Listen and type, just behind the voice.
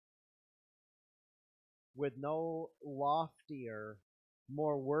with no loftier,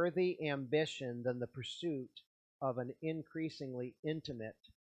 more worthy ambition than the pursuit of an increasingly intimate,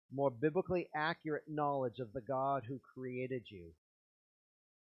 more biblically accurate knowledge of the God who created you.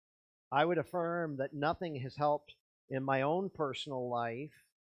 I would affirm that nothing has helped in my own personal life,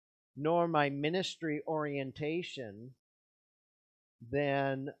 nor my ministry orientation,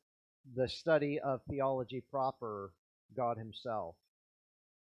 than the study of theology proper, God Himself.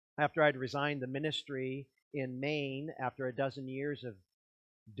 After I'd resigned the ministry in Maine after a dozen years of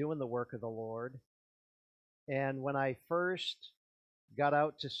doing the work of the Lord, and when I first got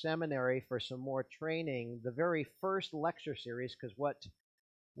out to seminary for some more training, the very first lecture series, because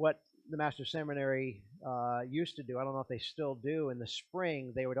what the Master Seminary used to do, I don't know if they still do, in the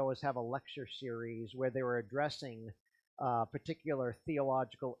spring they would always have a lecture series where they were addressing a particular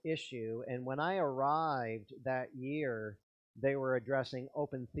theological issue. And when I arrived that year, they were addressing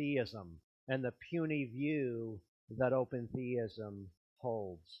open theism and the puny view that open theism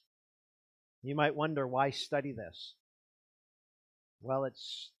holds. You might wonder, why study this? Well,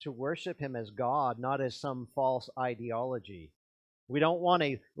 it's to worship Him as God, not as some false ideology. We don't want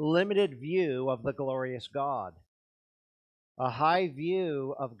a limited view of the glorious God. A high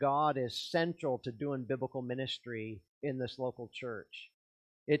view of God is central to doing biblical ministry in this local church.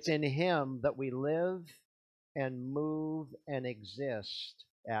 It's in Him that we live and move and exist,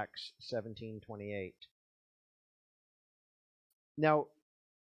 Acts 17:28. Now,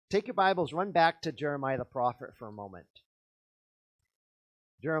 take your Bibles, run back to Jeremiah the prophet for a moment.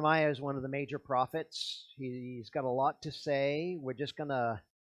 Jeremiah is one of the major prophets. He's got a lot to say. We're just going to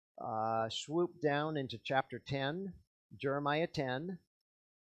swoop down into chapter 10, Jeremiah 10.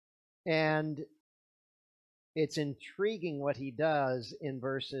 And it's intriguing what he does in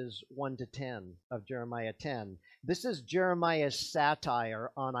verses 1 to 10 of Jeremiah 10. This is Jeremiah's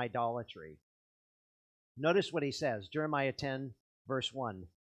satire on idolatry. Notice what he says, Jeremiah 10, verse 1.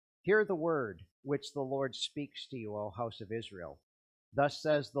 Hear the word which the Lord speaks to you, O house of Israel. Thus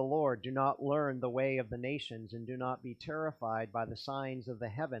says the Lord, do not learn the way of the nations, and do not be terrified by the signs of the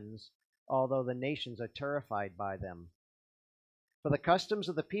heavens, although the nations are terrified by them. For the customs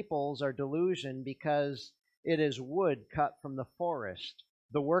of the peoples are delusion, because it is wood cut from the forest,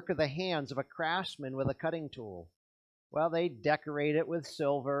 the work of the hands of a craftsman with a cutting tool. Well, they decorate it with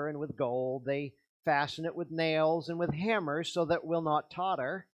silver and with gold. They fasten it with nails and with hammers so that it will not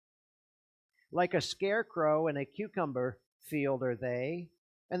totter. Like a scarecrow in a cucumber field are they,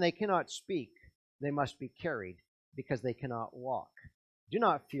 and they cannot speak. They must be carried, because they cannot walk. Do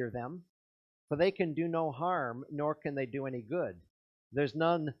not fear them, for they can do no harm, nor can they do any good. There's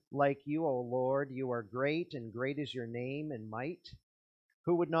none like you, O Lord. You are great, and great is your name and might.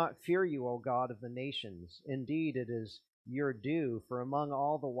 Who would not fear you, O God of the nations? Indeed, it is your due, for among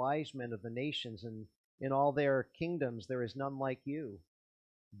all the wise men of the nations and in all their kingdoms there is none like you.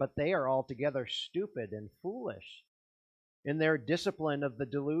 But they are altogether stupid and foolish. In their discipline of the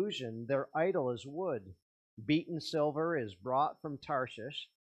delusion, their idol is wood. Beaten silver is brought from Tarshish,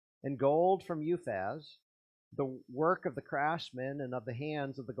 and gold from Uphaz. The work of the craftsman and of the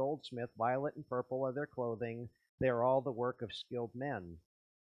hands of the goldsmith, violet and purple are their clothing. They are all the work of skilled men.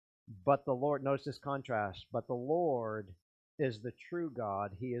 But the Lord, notice this contrast, but the Lord is the true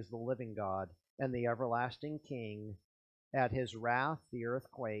God. He is the living God and the everlasting King. At His wrath the earth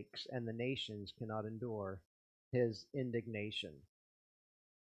quakes, and the nations cannot endure His indignation.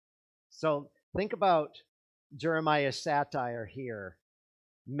 So think about Jeremiah's satire here.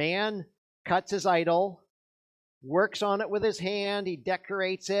 Man cuts his idol, works on it with his hand, he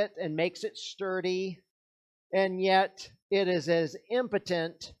decorates it and makes it sturdy, and yet it is as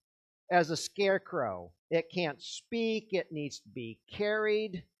impotent as a scarecrow. It can't speak, it needs to be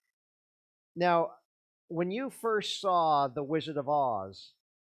carried. Now, when you first saw The Wizard of Oz,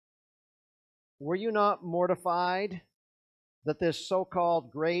 were you not mortified that this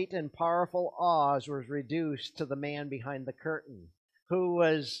so-called great and powerful Oz was reduced to the man behind the curtain, who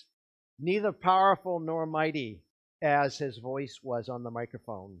was neither powerful nor mighty as his voice was on the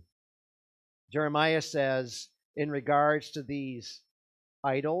microphone? Jeremiah says, in regards to these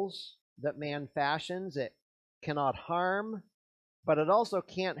idols that man fashions, it cannot harm, but it also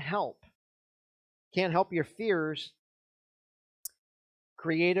can't help. Can't help your fears.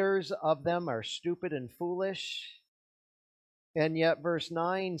 Creators of them are stupid and foolish. And yet verse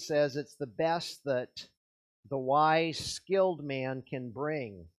 9 says it's the best that the wise, skilled man can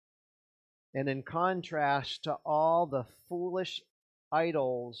bring. And in contrast to all the foolish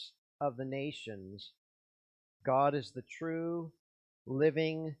idols of the nations, God is the true,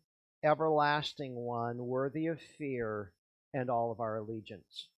 living, everlasting one, worthy of fear and all of our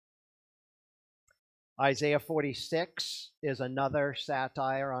allegiance. Isaiah 46 is another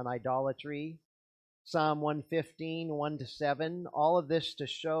satire on idolatry. Psalm 115, 1-7, all of this to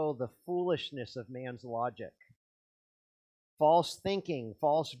show the foolishness of man's logic. False thinking,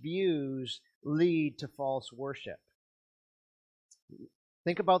 false views lead to false worship.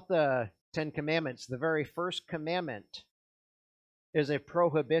 Think about the Ten Commandments. The very first commandment is a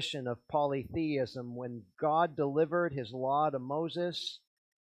prohibition of polytheism. When God delivered his law to Moses,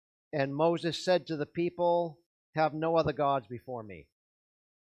 and Moses said to the people, "Have no other gods before me."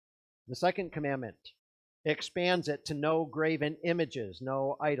 The second commandment expands it to no graven images,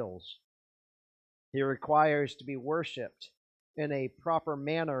 no idols. He requires to be worshipped in a proper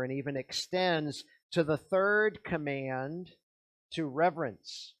manner, and even extends to the third command to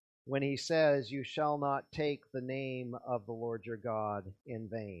reverence when he says, "You shall not take the name of the Lord your God in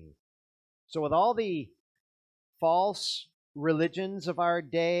vain." So with all the false religions of our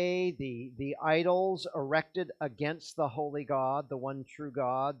day, the idols erected against the holy God, the one true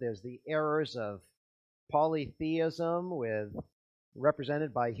God, there's the errors of polytheism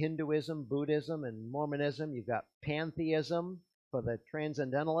represented by Hinduism, Buddhism, and Mormonism. You've got pantheism for the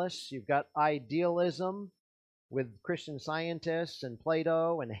transcendentalists. You've got idealism with Christian scientists and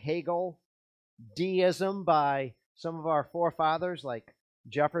Plato and Hegel. Deism by some of our forefathers like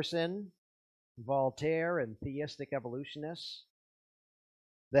Jefferson, Voltaire, and theistic evolutionists.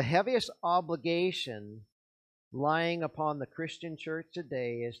 The heaviest obligation lying upon the Christian church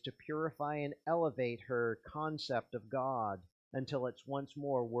today is to purify and elevate her concept of God until it's once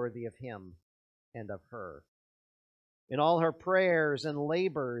more worthy of him and of her. In all her prayers and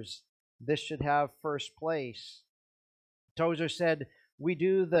labors, this should have first place. Tozer said, "We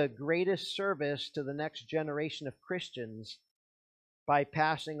do the greatest service to the next generation of Christians by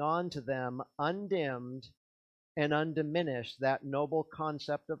passing on to them undimmed and undiminished that noble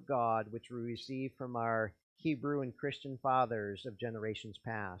concept of God which we received from our Hebrew and Christian fathers of generations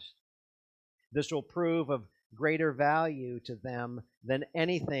past. This will prove of greater value to them than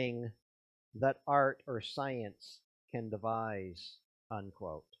anything that art or science can devise,"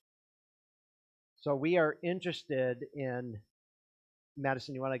 unquote. So we are interested in,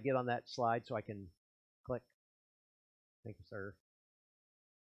 Madison, you want to get on that slide so I can click? Thank you, sir.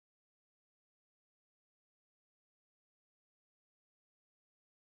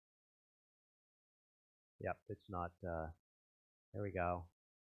 Yep, it's not, there we go.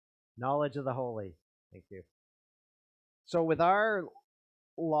 Knowledge of the holy. Thank you. So with our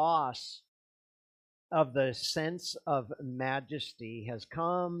loss of the sense of majesty has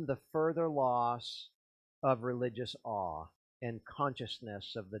come the further loss of religious awe and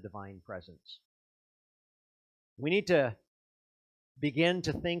consciousness of the divine presence. We need to begin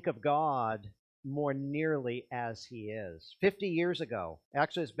to think of God more nearly as he is. 50 years ago,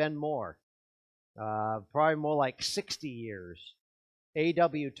 actually it's been more, probably more like 60 years,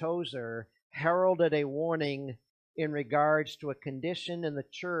 A.W. Tozer heralded a warning in regards to a condition in the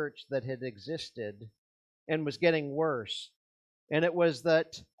church that had existed and was getting worse. And it was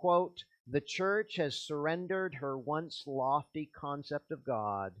that, quote, "The church has surrendered her once lofty concept of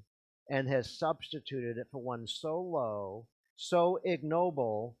God and has substituted it for one so low, so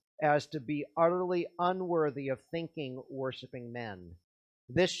ignoble, as to be utterly unworthy of thinking, worshiping men.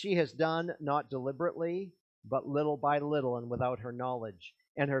 This she has done not deliberately, but little by little and without her knowledge,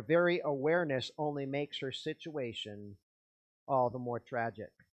 and her very awareness only makes her situation all the more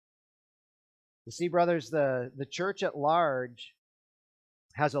tragic." You see, brothers, the church at large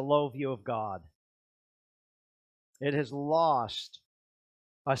has a low view of God. It has lost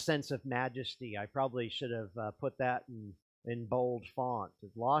a sense of majesty. I probably should have put that in bold font.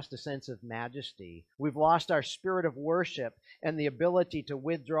 We've lost a sense of majesty. We've lost our spirit of worship and the ability to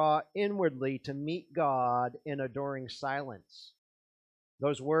withdraw inwardly to meet God in adoring silence.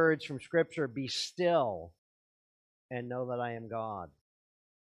 Those words from Scripture, "Be still and know that I am God,"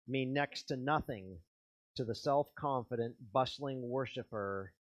 mean next to nothing to the self-confident, bustling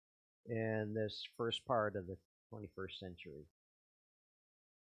worshiper in this first part of the 21st century.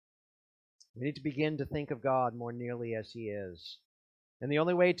 We need to begin to think of God more nearly as he is. And the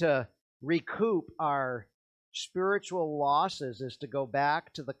only way to recoup our spiritual losses is to go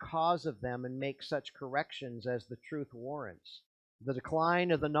back to the cause of them and make such corrections as the truth warrants. The decline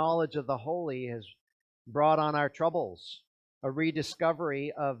of the knowledge of the holy has brought on our troubles. A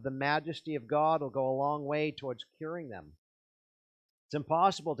rediscovery of the majesty of God will go a long way towards curing them. It's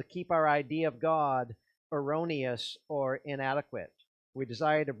impossible to keep our idea of God erroneous or inadequate. We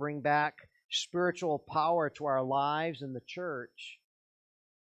desire to bring back spiritual power to our lives in the church.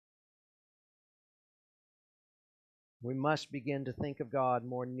 We must begin to think of God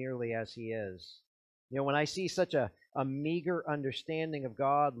more nearly as he is. When I see such a meager understanding of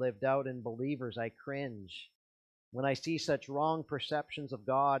God lived out in believers, I cringe. When I see such wrong perceptions of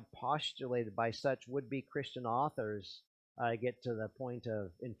God postulated by such would-be Christian authors, I get to the point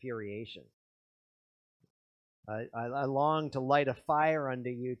of infuriation. I long to light a fire under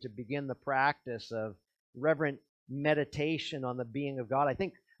you to begin the practice of reverent meditation on the being of God.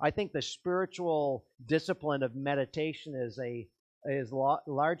 I think the spiritual discipline of meditation is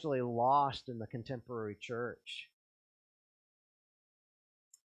largely lost in the contemporary church.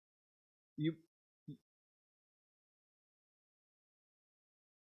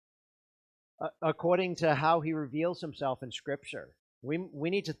 According to how he reveals himself in Scripture, we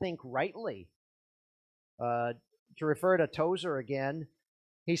need to think rightly. To refer to Tozer again,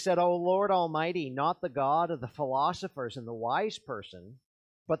 he said, "O Lord Almighty, not the God of the philosophers and the wise person,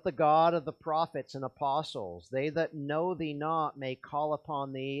 but the God of the prophets and apostles. They that know thee not may call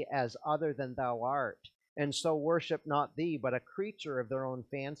upon thee as other than thou art, and so worship not thee, but a creature of their own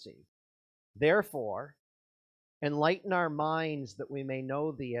fancy. Therefore, enlighten our minds that we may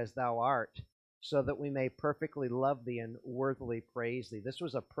know thee as thou art, so that we may perfectly love thee and worthily praise thee." This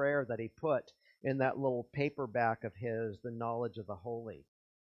was a prayer that he put in that little paperback of his, The Knowledge of the Holy.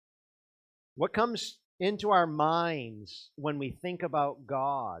 What comes into our minds when we think about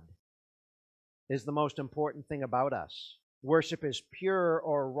God is the most important thing about us. Worship is pure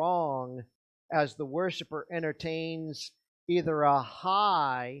or wrong as the worshiper entertains either a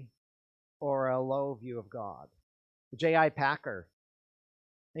high or a low view of God. J.I. Packer,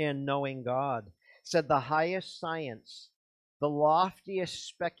 in Knowing God, said the highest science, the loftiest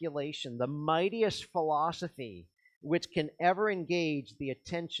speculation, the mightiest philosophy which can ever engage the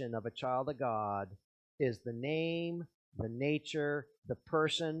attention of a child of God is the name, the nature, the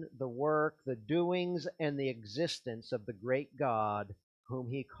person, the work, the doings, and the existence of the great God whom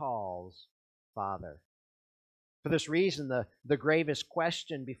he calls Father. For this reason, the gravest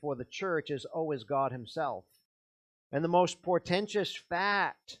question before the church is always God himself. And the most portentous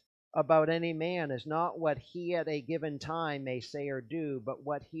fact about any man is not what he at a given time may say or do, but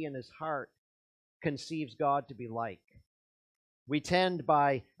what he in his heart conceives God to be like. We tend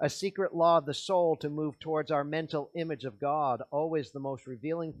by a secret law of the soul to move towards our mental image of God. Always the most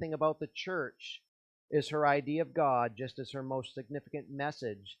revealing thing about the church is her idea of God, just as her most significant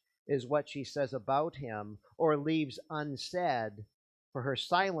message is what she says about him or leaves unsaid, for her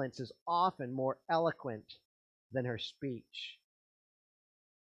silence is often more eloquent than her speech.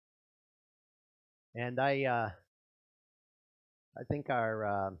 And I think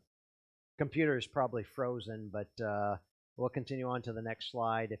our computer is probably frozen, but we'll continue on to the next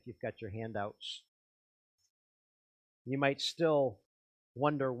slide if you've got your handouts. You might still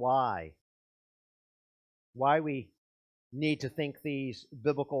wonder why we need to think these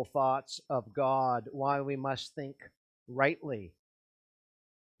biblical thoughts of God, why we must think rightly.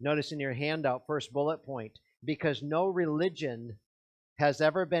 Notice in your handout, first bullet point, because no religion has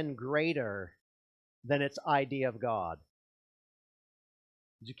ever been greater than its idea of God.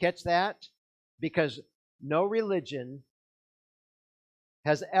 Did you catch that? Because no religion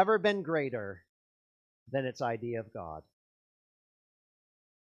has ever been greater than its idea of God.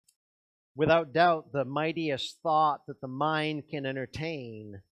 Without doubt, the mightiest thought that the mind can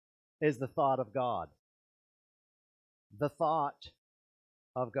entertain is the thought of God. The thought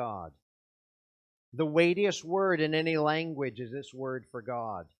of God. The weightiest word in any language is this word for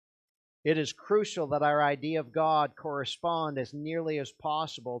God. It is crucial that our idea of God correspond as nearly as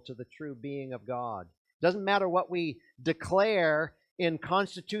possible to the true being of God. It doesn't matter what we declare in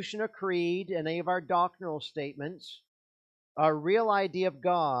Constitution or Creed, any of our doctrinal statements, our real idea of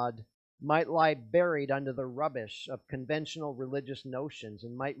God might lie buried under the rubbish of conventional religious notions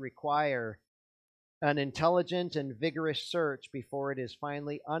and might require an intelligent and vigorous search before it is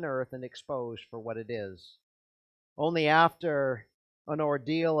finally unearthed and exposed for what it is. Only after an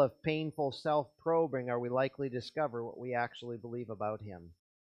ordeal of painful self-probing are we likely to discover what we actually believe about him.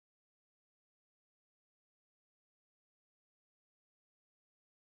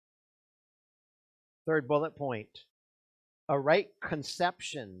 Third bullet point, a right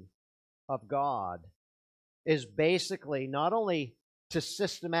conception of God is basically not only to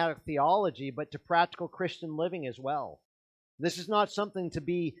systematic theology, but to practical Christian living as well. This is not something to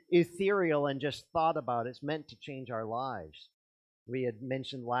be ethereal and just thought about. It's meant to change our lives. We had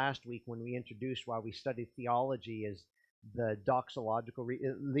mentioned last week when we introduced why we study theology is the doxological.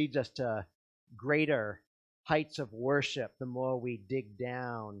 It leads us to greater heights of worship the more we dig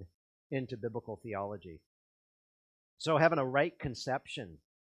down into biblical theology. So having a right conception.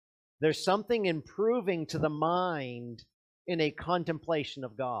 There's something improving to the mind in a contemplation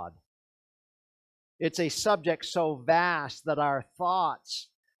of God. It's a subject so vast that our thoughts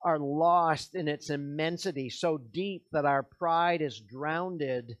are lost in its immensity, so deep that our pride is drowned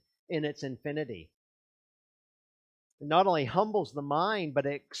in its infinity. It not only humbles the mind, but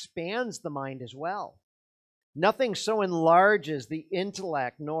it expands the mind as well. Nothing so enlarges the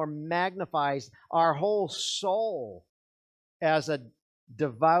intellect nor magnifies our whole soul as a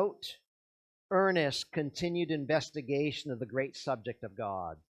devout, earnest, continued investigation of the great subject of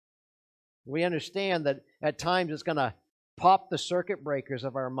God. We understand that at times it's going to pop the circuit breakers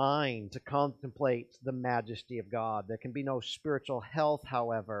of our mind to contemplate the majesty of God. There can be no spiritual health,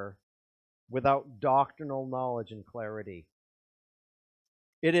 however, without doctrinal knowledge and clarity.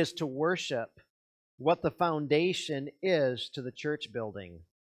 It is to worship what the foundation is to the church building.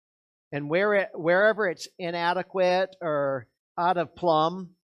 And wherever it's inadequate or out of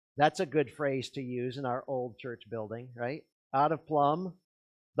plumb, that's a good phrase to use in our old church building, right? Out of plumb,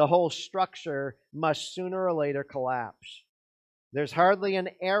 the whole structure must sooner or later collapse. There's hardly an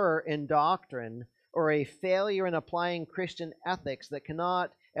error in doctrine or a failure in applying Christian ethics that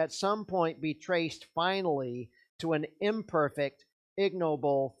cannot at some point be traced finally to an imperfect,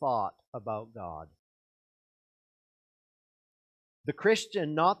 ignoble thought about God. The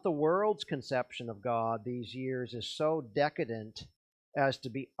Christian, not the world's conception of God these years is so decadent as to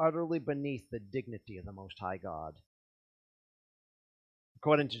be utterly beneath the dignity of the Most High God.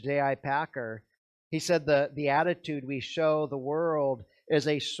 According to J.I. Packer, he said the attitude we show the world is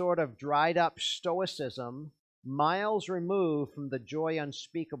a sort of dried up stoicism, miles removed from the joy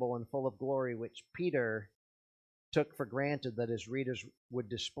unspeakable and full of glory which Peter took for granted that his readers would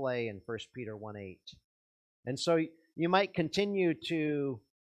display in 1 Peter 1:8. And so you might continue to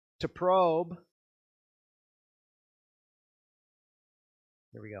probe.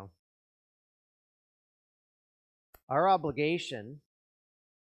 Here we go. Our obligation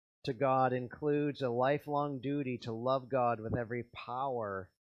to God includes a lifelong duty to love God with every power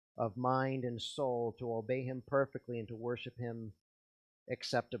of mind and soul, to obey Him perfectly, and to worship Him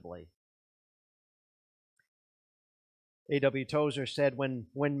acceptably. A.W. Tozer said,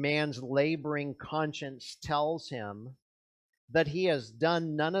 when man's laboring conscience tells him that he has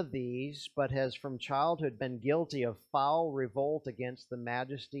done none of these, but has from childhood been guilty of foul revolt against the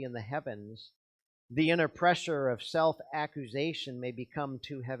majesty in the heavens, the inner pressure of self-accusation may become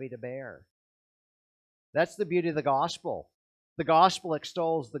too heavy to bear. That's the beauty of the gospel. The gospel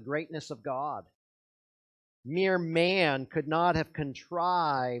extols the greatness of God. Mere man could not have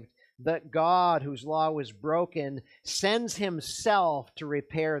contrived that God, whose law was broken, sends Himself to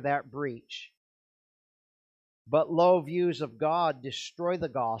repair that breach. But low views of God destroy the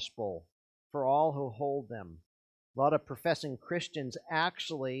gospel for all who hold them. A lot of professing Christians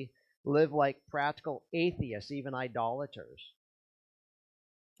actually live like practical atheists, even idolaters.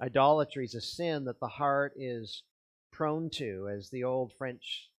 Idolatry is a sin that the heart is prone to, as the old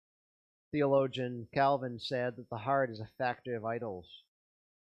French theologian Calvin said, that the heart is a factory of idols.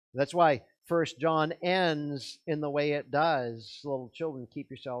 That's why 1 John ends in the way it does. Little children, keep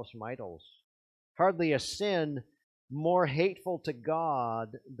yourselves from idols. Hardly a sin more hateful to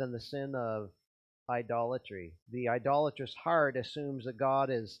God than the sin of idolatry. The idolatrous heart assumes that God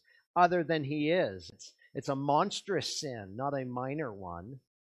is other than He is. It's a monstrous sin, not a minor one.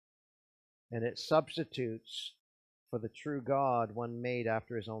 And it substitutes for the true God one made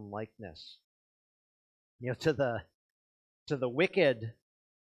after His own likeness. You know, to the wicked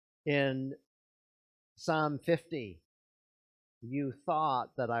in Psalm 50, you thought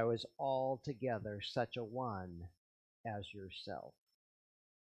that I was altogether such a one as yourself.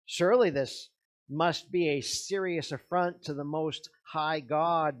 Surely this must be a serious affront to the Most High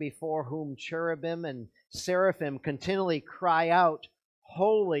God, before whom cherubim and seraphim continually cry out,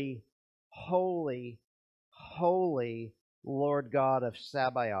 Holy, holy, holy, Lord God of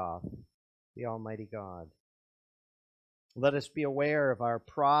Sabaoth, the Almighty God. Let us be aware of our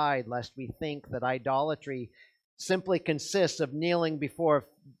pride, lest we think that idolatry simply consists of kneeling before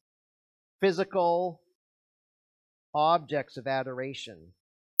physical objects of adoration,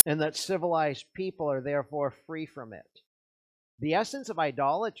 and that civilized people are therefore free from it. The essence of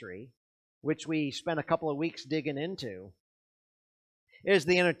idolatry, which we spent a couple of weeks digging into, is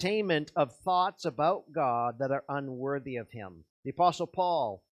the entertainment of thoughts about God that are unworthy of Him. The Apostle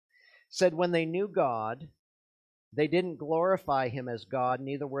Paul said when they knew God, they didn't glorify Him as God,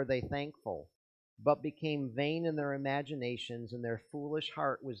 neither were they thankful, but became vain in their imaginations, and their foolish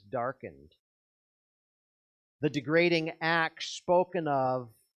heart was darkened. The degrading acts spoken of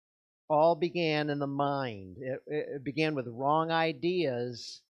all began in the mind. It began with wrong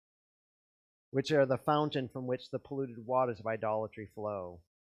ideas, which are the fountain from which the polluted waters of idolatry flow.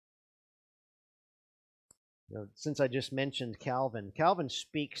 Since I just mentioned Calvin, Calvin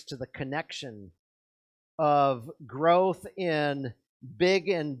speaks to the connection of growth in big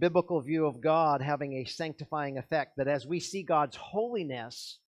and biblical view of God having a sanctifying effect, that as we see God's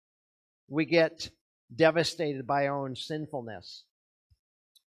holiness, we get devastated by our own sinfulness.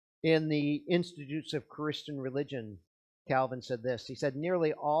 In the Institutes of Christian Religion, Calvin said this. He said,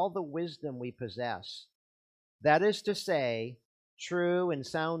 nearly all the wisdom we possess, that is to say, true and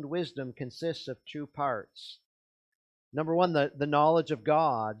sound wisdom, consists of two parts. Number one, the knowledge of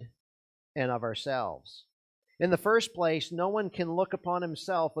God and of ourselves. In the first place, no one can look upon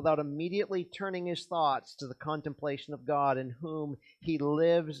himself without immediately turning his thoughts to the contemplation of God in whom he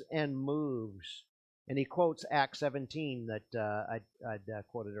lives and moves. And he quotes Acts 17 that I'd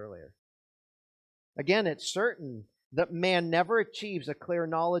quoted earlier. Again, it's certain that man never achieves a clear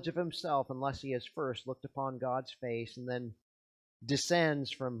knowledge of himself unless he has first looked upon God's face and then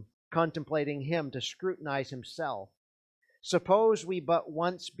descends from contemplating him to scrutinize himself. Suppose we but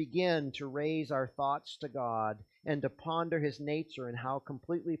once begin to raise our thoughts to God and to ponder his nature and how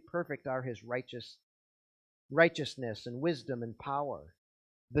completely perfect are his righteousness and wisdom and power,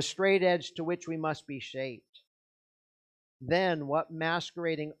 the straight edge to which we must be shaped. Then what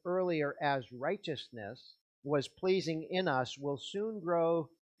masquerading earlier as righteousness was pleasing in us will soon grow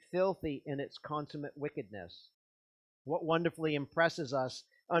filthy in its consummate wickedness. What wonderfully impresses us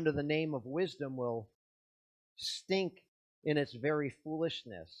under the name of wisdom will stink in its very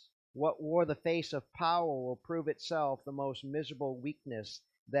foolishness. What wore the face of power will prove itself the most miserable weakness.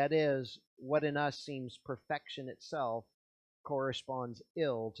 That is, what in us seems perfection itself corresponds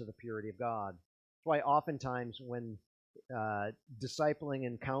ill to the purity of God. That's why oftentimes when discipling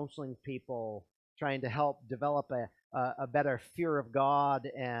and counseling people, trying to help develop a better fear of God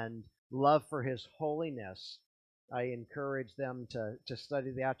and love for his holiness, I encourage them to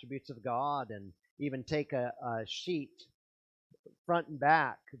study the attributes of God and even take a sheet front and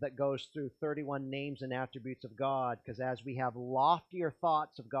back that goes through 31 names and attributes of God, because as we have loftier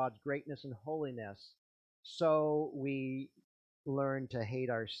thoughts of God's greatness and holiness, so we learn to hate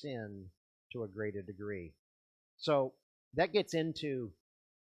our sin to a greater degree. So that gets into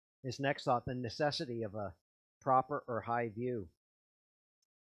this next thought, the necessity of a proper or high view.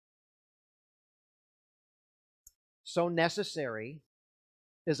 So necessary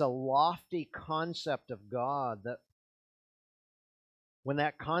is a lofty concept of God that when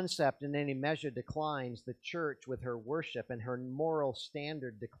that concept in any measure declines, the church with her worship and her moral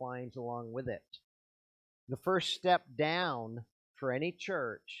standard declines along with it. The first step down for any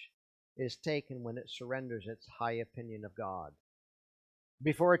church is taken when it surrenders its high opinion of God.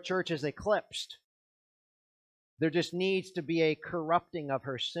 Before a church is eclipsed, there just needs to be a corrupting of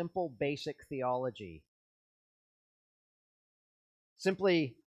her simple, basic theology.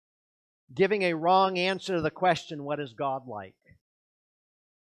 Simply giving a wrong answer to the question, what is God like?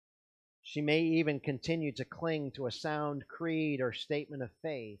 She may even continue to cling to a sound creed or statement of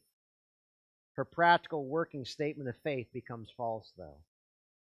faith. Her practical working statement of faith becomes false, though.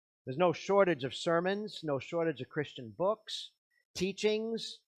 There's no shortage of sermons, no shortage of Christian books,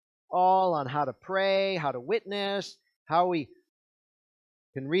 teachings, all on how to pray, how to witness, how we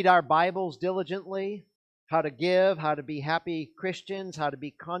can read our Bibles diligently, how to give, how to be happy Christians, how to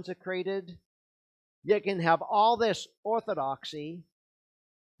be consecrated. You can have all this orthodoxy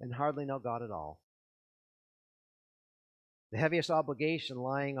and hardly know God at all. The heaviest obligation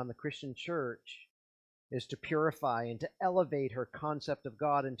lying on the Christian church is to purify and to elevate her concept of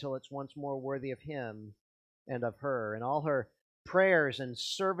God until it's once more worthy of Him and of her. In all her prayers and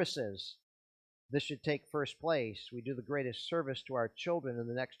services, this should take first place. We do the greatest service to our children and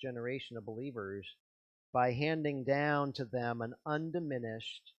the next generation of believers by handing down to them an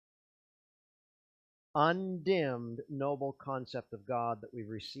undiminished, undimmed, noble concept of God that we've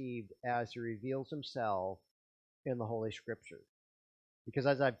received as He reveals Himself in the Holy Scripture. Because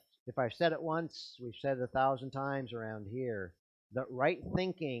if I've said it once, we've said it 1,000 times around here, that right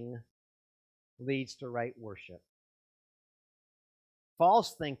thinking leads to right worship.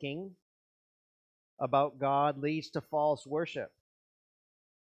 False thinking about God leads to false worship.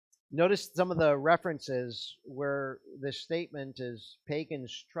 Notice some of the references where this statement is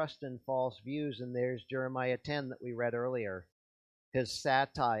pagans trust in false views, and there's Jeremiah 10 that we read earlier, his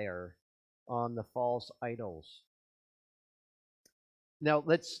satire on the false idols. Now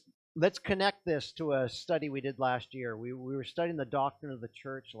let's connect this to a study we did last year. We were studying the doctrine of the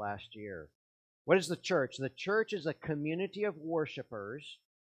church last year. What is the church? The church is a community of worshipers,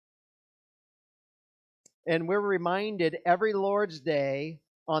 and we're reminded every Lord's Day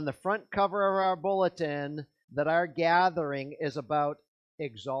on the front cover of our bulletin that our gathering is about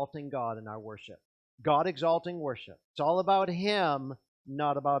exalting God in our worship. God-exalting worship. It's all about Him,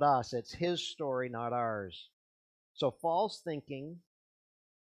 not about us. It's His story, not ours. So false thinking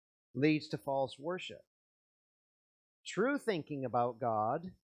leads to false worship. True thinking about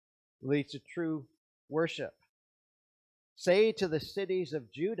God leads to true worship. Say to the cities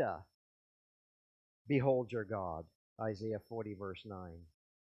of Judah, behold your God. Isaiah 40, verse 9.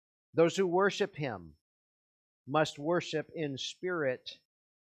 Those who worship Him must worship in spirit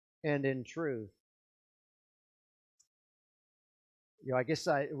and in truth. I guess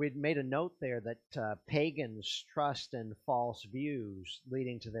we'd made a note there that pagans trust in false views,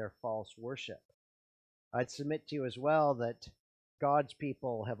 leading to their false worship. I'd submit to you as well that God's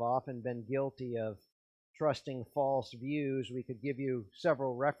people have often been guilty of trusting false views. We could give you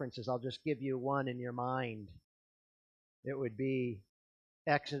several references. I'll just give you one in your mind. It would be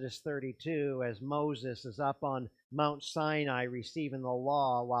Exodus 32, as Moses is up on Mount Sinai receiving the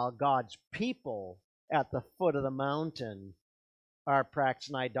law, while God's people at the foot of the mountain are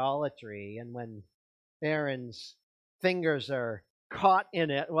practicing idolatry. And when Aaron's fingers are caught in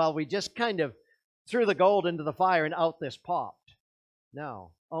it, well, we just kind of threw the gold into the fire and out this popped.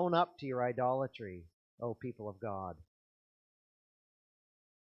 No, own up to your idolatry, O people of God.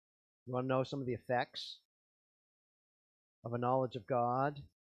 You want to know some of the effects of a knowledge of God?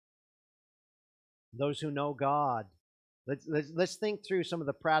 Those who know God. Let's think through some of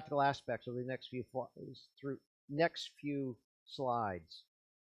the practical aspects of the next few slides.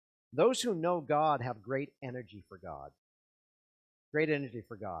 Those who know God have great energy for God. Great energy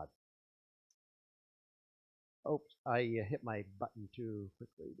for God. Oops, I hit my button too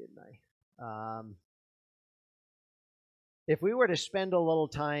quickly, didn't I? If we were to spend a little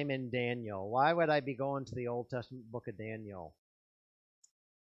time in Daniel, why would I be going to the Old Testament book of Daniel?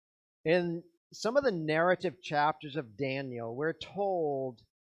 In some of the narrative chapters of Daniel, we're told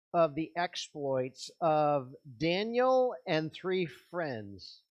of the exploits of Daniel and three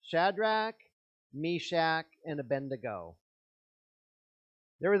friends, Shadrach, Meshach, and Abednego.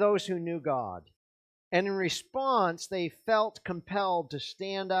 There were those who knew God. And in response, they felt compelled to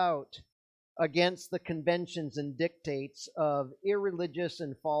stand out against the conventions and dictates of irreligious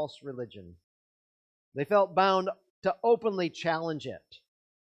and false religion. They felt bound to openly challenge it.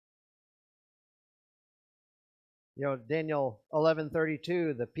 Daniel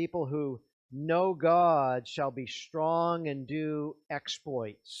 11:32, the people who know God shall be strong and do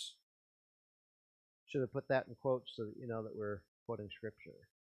exploits. Should have put that in quotes so that you know that we're quoting Scripture.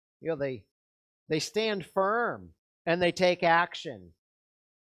 They stand firm and they take action.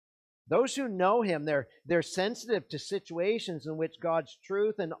 Those who know Him, they're sensitive to situations in which God's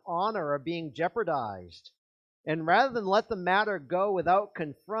truth and honor are being jeopardized. And rather than let the matter go without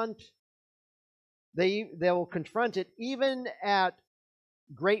confront, they will confront it even at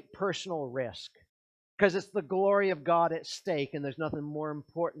great personal risk. Because it's the glory of God at stake, and there's nothing more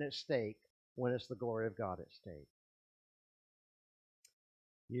important at stake when it's the glory of God at stake.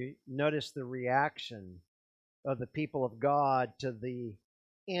 You notice the reaction of the people of God to the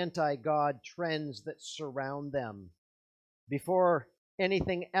anti-God trends that surround them. Before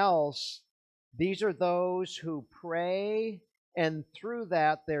anything else, these are those who pray, and through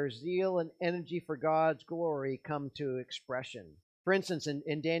that, their zeal and energy for God's glory come to expression. For instance,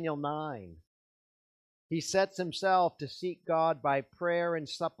 in Daniel 9, he sets himself to seek God by prayer and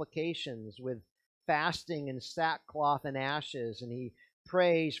supplications with fasting and sackcloth and ashes, and he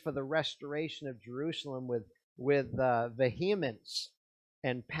prays for the restoration of Jerusalem with vehemence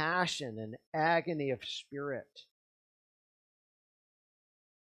and passion and agony of spirit.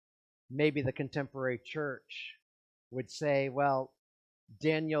 Maybe the contemporary church would say, well,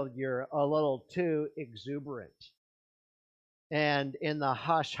 Daniel, you're a little too exuberant. And in the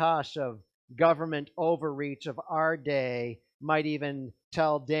hush-hush of government overreach of our day, might even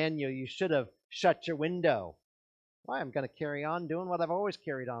tell Daniel, you should have shut your window. Well, I'm going to carry on doing what I've always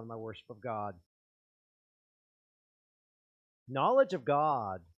carried on in my worship of God. Knowledge of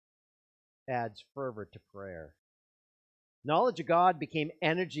God adds fervor to prayer. Knowledge of God became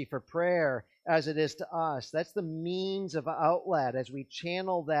energy for prayer as it is to us. That's the means of outlet as we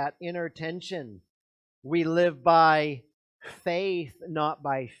channel that inner tension. We live by faith, not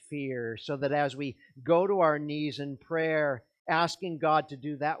by fear, so that as we go to our knees in prayer, asking God to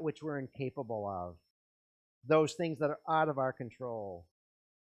do that which we're incapable of, those things that are out of our control.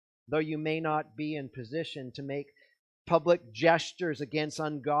 Though you may not be in position to make public gestures against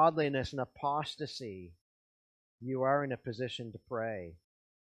ungodliness and apostasy, you are in a position to pray.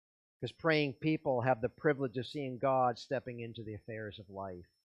 Because praying people have the privilege of seeing God stepping into the affairs of life.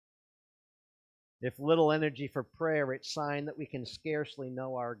 If little energy for prayer, it's a sign that we can scarcely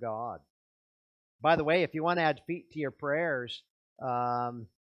know our God. By the way, if you want to add feet to your prayers,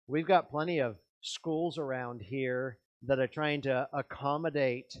 we've got plenty of schools around here that are trying to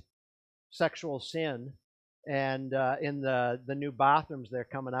accommodate sexual sin, and in the new bathrooms they're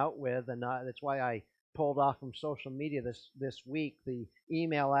coming out with, and that's why I pulled off from social media this week the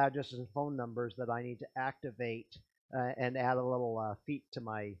email addresses and phone numbers that I need to activate and add a little feet to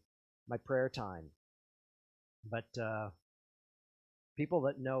my prayer time. But people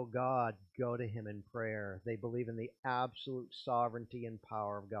that know God go to Him in prayer. They believe in the absolute sovereignty and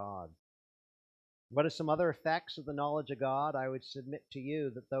power of God. What are some other effects of the knowledge of God? I would submit to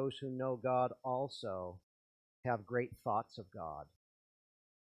you that those who know God also have great thoughts of God.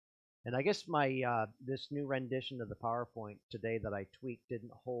 And I guess my this new rendition of the PowerPoint today that I tweaked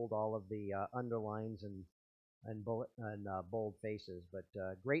didn't hold all of the underlines and bold faces, but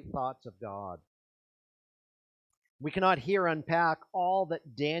great thoughts of God. We cannot here unpack all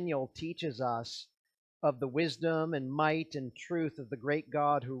that Daniel teaches us of the wisdom and might and truth of the great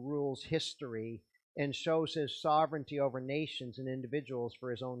God who rules history and shows His sovereignty over nations and individuals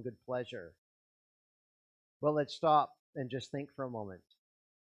for His own good pleasure. Well, let's stop and just think for a moment.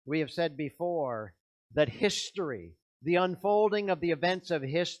 We have said before that history, the unfolding of the events of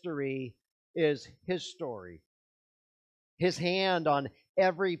history, is His story. His hand on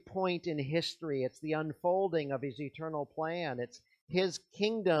every point in history. It's the unfolding of His eternal plan. It's His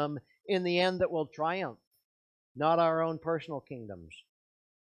kingdom in the end that will triumph, not our own personal kingdoms.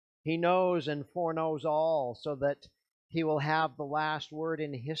 He knows and foreknows all so that He will have the last word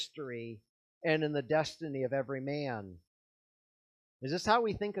in history and in the destiny of every man. Is this how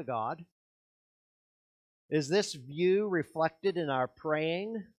we think of God? Is this view reflected in our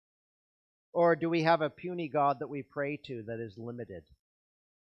praying? Or do we have a puny God that we pray to that is limited?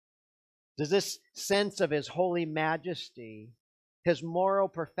 Does this sense of His holy majesty, His moral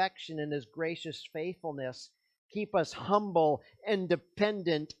perfection, and His gracious faithfulness keep us humble and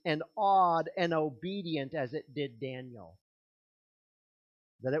dependent and awed and obedient as it did Daniel?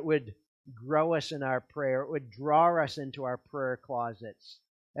 That it would grow us in our prayer, it would draw us into our prayer closets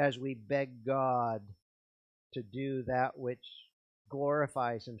as we beg God to do that which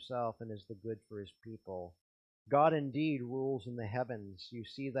glorifies Himself and is the good for His people. God indeed rules in the heavens. You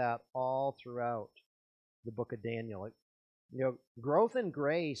see that all throughout the book of Daniel. Growth in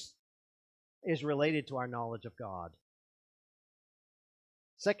grace is related to our knowledge of God.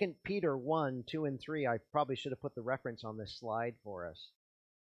 2 Peter 1, 2 and 3, I probably should have put the reference on this slide for us.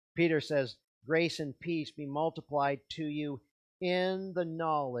 Peter says, "Grace and peace be multiplied to you in the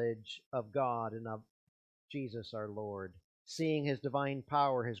knowledge of God and of Jesus our Lord, seeing His divine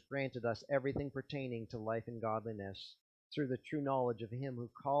power has granted us everything pertaining to life and godliness through the true knowledge of Him who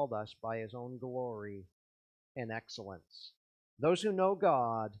called us by His own glory and excellence." Those who know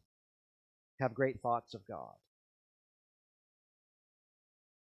God have great thoughts of God.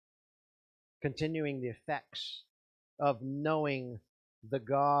 Continuing the effects of knowing the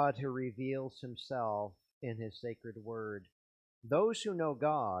God who reveals Himself in His sacred word. Those who know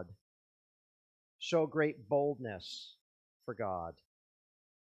God show great boldness for God.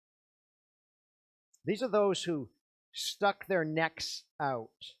 These are those who stuck their necks out.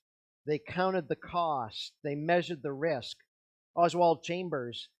 They counted the cost. They measured the risk. Oswald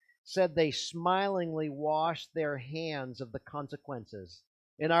Chambers said they smilingly washed their hands of the consequences.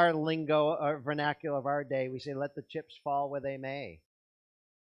 In our lingo, our vernacular of our day, we say, let the chips fall where they may.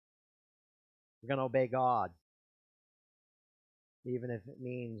 We're going to obey God, even if it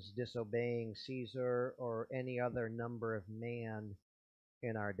means disobeying Caesar or any other number of man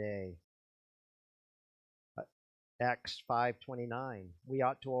in our day. Acts 5:29, we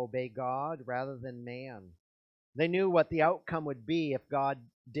ought to obey God rather than man. They knew what the outcome would be if God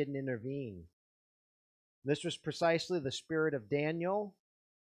didn't intervene. This was precisely the spirit of Daniel,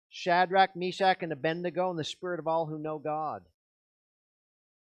 Shadrach, Meshach, and Abednego, and the spirit of all who know God.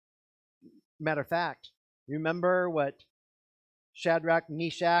 Matter of fact, remember what Shadrach,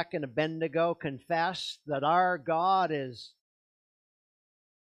 Meshach, and Abednego confessed? That our God is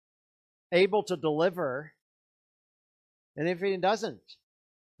able to deliver, and if He doesn't,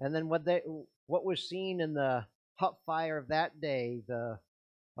 and then what was seen in the hot fire of that day,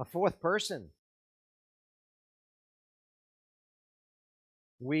 a fourth person.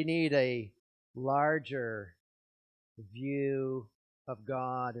 We need a larger view of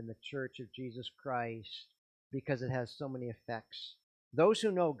God in the Church of Jesus Christ because it has so many effects. Those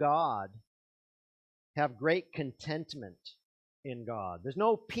who know God have great contentment in God. There's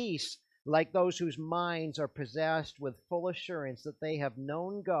no peace like those whose minds are possessed with full assurance that they have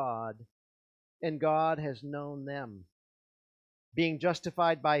known God and God has known them. Being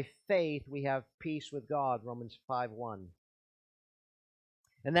justified by faith, we have peace with God, Romans 5:1.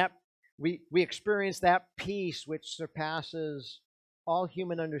 And that we experience that peace which surpasses all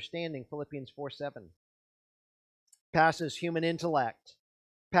human understanding, Philippians 4:7. Passes human intellect,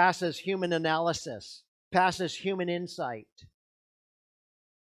 passes human analysis, passes human insight.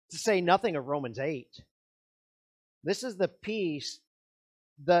 To say nothing of Romans 8. This is the peace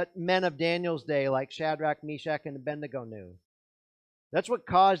that men of Daniel's day, like Shadrach, Meshach, and Abednego, knew. That's what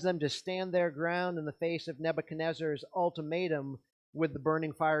caused them to stand their ground in the face of Nebuchadnezzar's ultimatum with the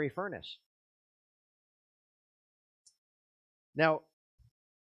burning fiery furnace. Now,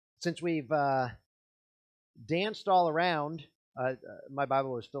 since we've danced all around, my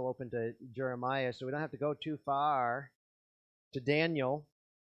Bible is still open to Jeremiah, so we don't have to go too far to Daniel.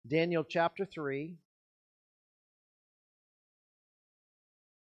 Daniel chapter 3.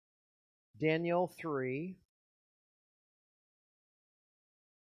 Daniel 3,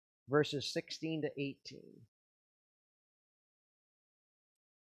 verses 16 to 18.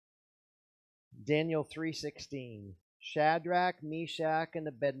 Daniel 3:16. Shadrach, Meshach, and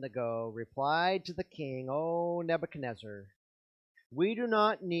Abednego replied to the king, O Nebuchadnezzar, we do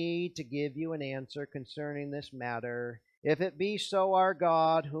not need to give you an answer concerning this matter. If it be so, our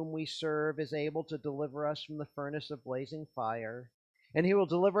God, whom we serve, is able to deliver us from the furnace of blazing fire, and he will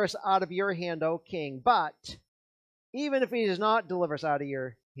deliver us out of your hand, O king. But even if he does not deliver us out of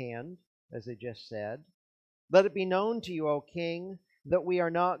your hand, as I just said, let it be known to you, O king, that we are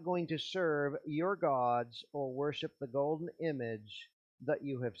not going to serve your gods or worship the golden image that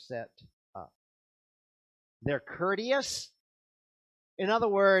you have set up. They're courteous. In other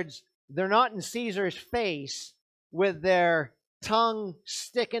words, they're not in Caesar's face with their tongue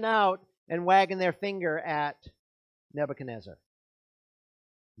sticking out and wagging their finger at Nebuchadnezzar.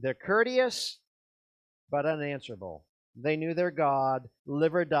 They're courteous, but unanswerable. They knew their God,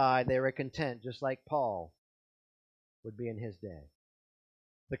 live or die, they were content, just like Paul would be in his day.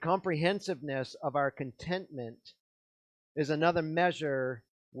 The comprehensiveness of our contentment is another measure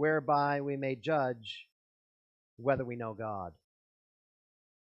whereby we may judge whether we know God.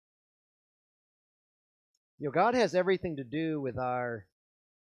 You know, God has everything to do with our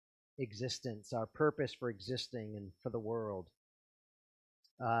existence, our purpose for existing and for the world.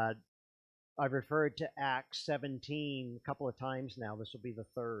 I've referred to Acts 17 a couple of times now. This will be the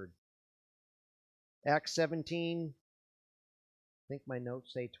third. Acts 17, I think my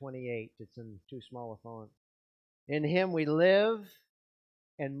notes say 28. It's in too small a font. In him we live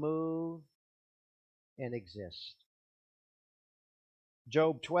and move and exist.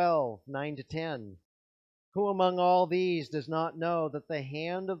 Job 12, 9 to 10. Who among all these does not know that the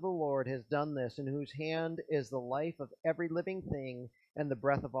hand of the Lord has done this, in whose hand is the life of every living thing and the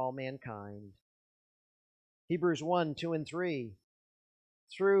breath of all mankind? Hebrews 1, 2, and 3.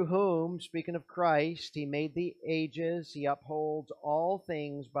 Through whom, speaking of Christ, he made the ages, he upholds all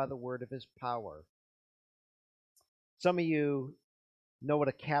things by the word of his power. Some of you know what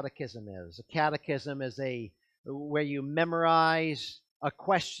a catechism is. A catechism is where you memorize a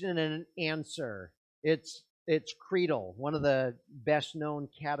question and an answer. It's creedal. One of the best known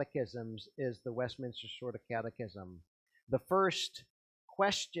catechisms is the Westminster Shorter Catechism. The first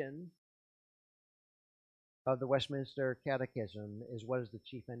question of the Westminster Catechism is, what is the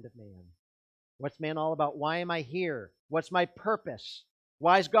chief end of man? What's man all about? Why am I here? What's my purpose?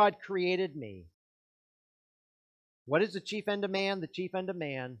 Why has God created me? What is the chief end of man? The chief end of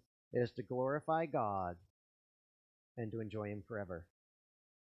man is to glorify God and to enjoy him forever.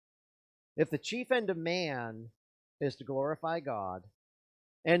 If the chief end of man is to glorify God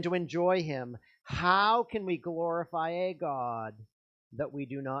and to enjoy him, how can we glorify a God that we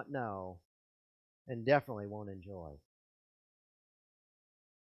do not know and definitely won't enjoy?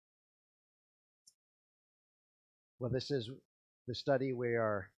 Well, this is the study we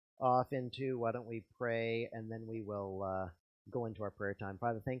are off into. Why don't we pray, and then we will go into our prayer time.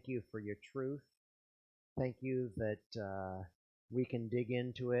 Father, thank you for your truth. Thank you that we can dig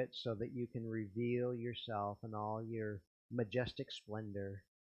into it so that you can reveal yourself in all your majestic splendor.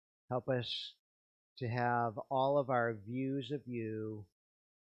 Help us to have all of our views of you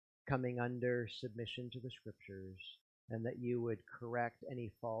coming under submission to the Scriptures, and that you would correct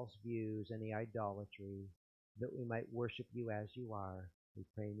any false views, any idolatry, that we might worship you as you are. We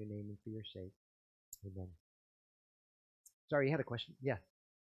pray in your name and for your sake. Amen. Sorry, you had a question? Yeah.